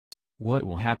What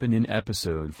will happen in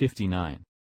episode 59?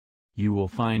 You will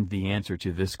find the answer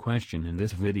to this question in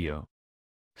this video.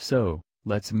 So,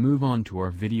 let's move on to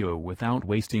our video without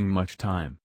wasting much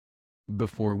time.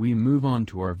 Before we move on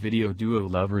to our video duo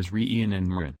lovers Rian and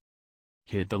Mrin,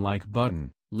 hit the like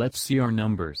button. Let's see our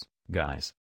numbers,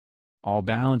 guys. All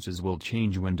balances will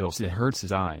change when Dulce hurts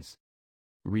his eyes.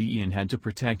 Rian had to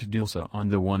protect Dulce on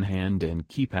the one hand and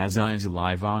keep his eyes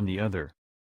alive on the other.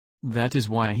 That is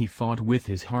why he fought with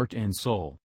his heart and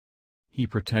soul. He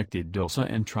protected Dulce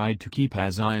and tried to keep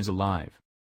his eyes alive.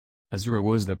 Azura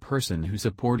was the person who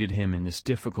supported him in this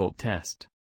difficult test.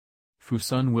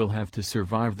 Fusun will have to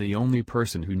survive, the only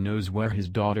person who knows where his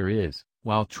daughter is,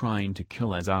 while trying to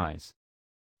kill his eyes.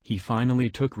 He finally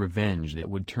took revenge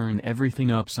that would turn everything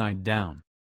upside down.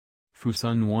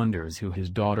 Fusun wonders who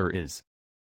his daughter is.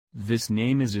 This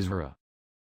name is Azura.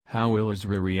 How will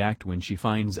Azura react when she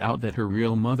finds out that her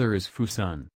real mother is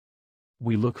Fusun?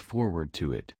 We look forward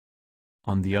to it.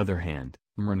 On the other hand,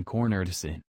 Mrin cornered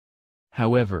Sin.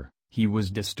 However, he was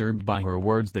disturbed by her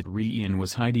words that Rian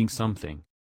was hiding something.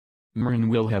 Mrin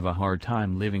will have a hard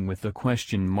time living with the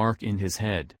question mark in his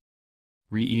head.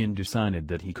 Rian decided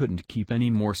that he couldn't keep any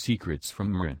more secrets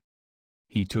from Mrin.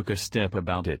 He took a step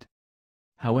about it.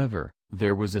 However,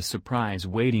 there was a surprise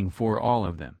waiting for all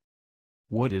of them.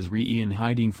 What is Rian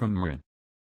hiding from Mrin?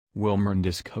 Will Mrin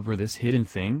discover this hidden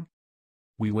thing?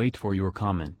 We wait for your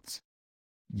comments.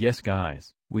 Yes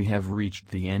guys, we have reached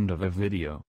the end of a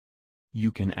video.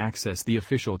 You can access the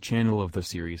official channel of the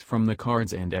series from the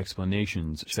cards and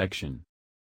explanations section.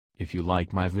 If you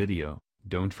like my video,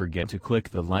 don't forget to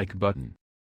click the like button.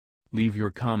 Leave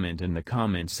your comment in the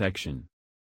comment section.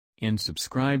 And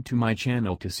subscribe to my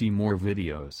channel to see more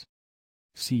videos.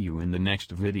 See you in the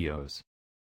next videos.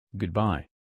 Goodbye.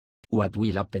 What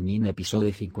will happen in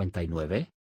episode 59?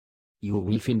 You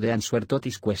will find the answer to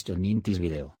this question in this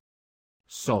video.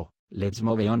 So, let's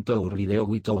move on to our video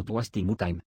without wasting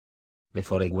time.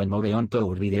 Before we move on to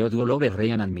our video duo over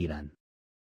Rian and Miran,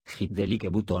 hit the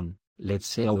like button. Let's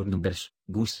see our numbers,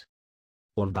 Gus.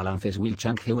 Our balances will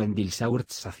change when Dilsa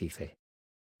hurts a Fife.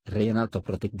 Rian to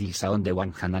protect Dilsa on the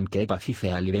one hand and keep a Fife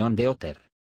alive on the other.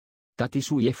 That is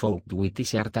why fought with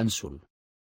his heart and soul.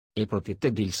 He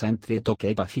protected Dilsa and tried to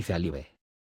keep a Fife alive.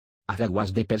 Ada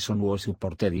was the person who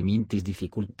supported him in this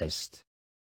difficult test.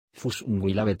 Fusun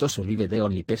will have to survive, the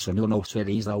only person who knows where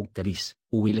his daughter is,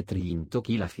 who will try to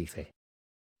kill a Fife.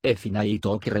 If I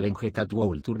took revenge that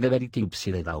will turn everything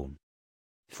upside down.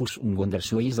 Fusun wonders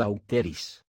who his daughter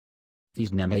is.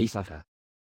 His name is Afa.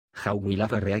 How will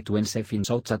Afa react when she finds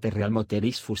out that the real mother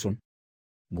is Fusun?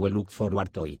 We look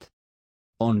forward to it.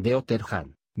 On the other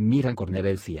hand, Miran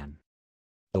cornered Cian.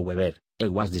 However, he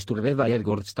was disturbed by the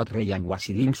words that Rian was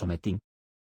doing something.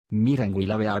 Miran will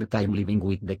have a hard time living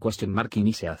with the question mark in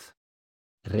his head.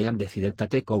 Rian decided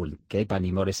that he could keep any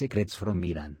more secrets from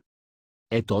Miran.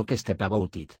 He took a step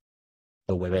about it.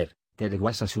 However, there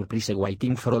was a surprise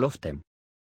waiting for all of them.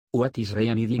 What is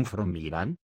Rian hiding from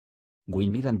Miran? Will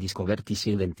Miran discover this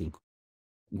hidden thing?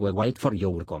 We wait for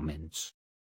your comments.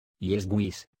 Yes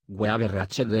guys, we have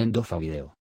reached the end of a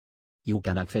video. You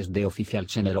can access the official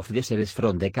channel of the series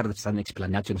from the cards and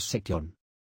explanations section.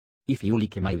 If you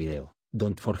like my video,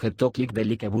 don't forget to click the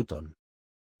like button.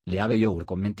 Leave your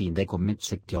comment in the comment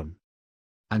section.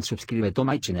 And subscribe to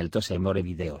my channel to see more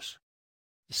videos.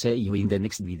 See you in the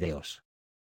next videos.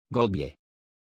 Goodbye.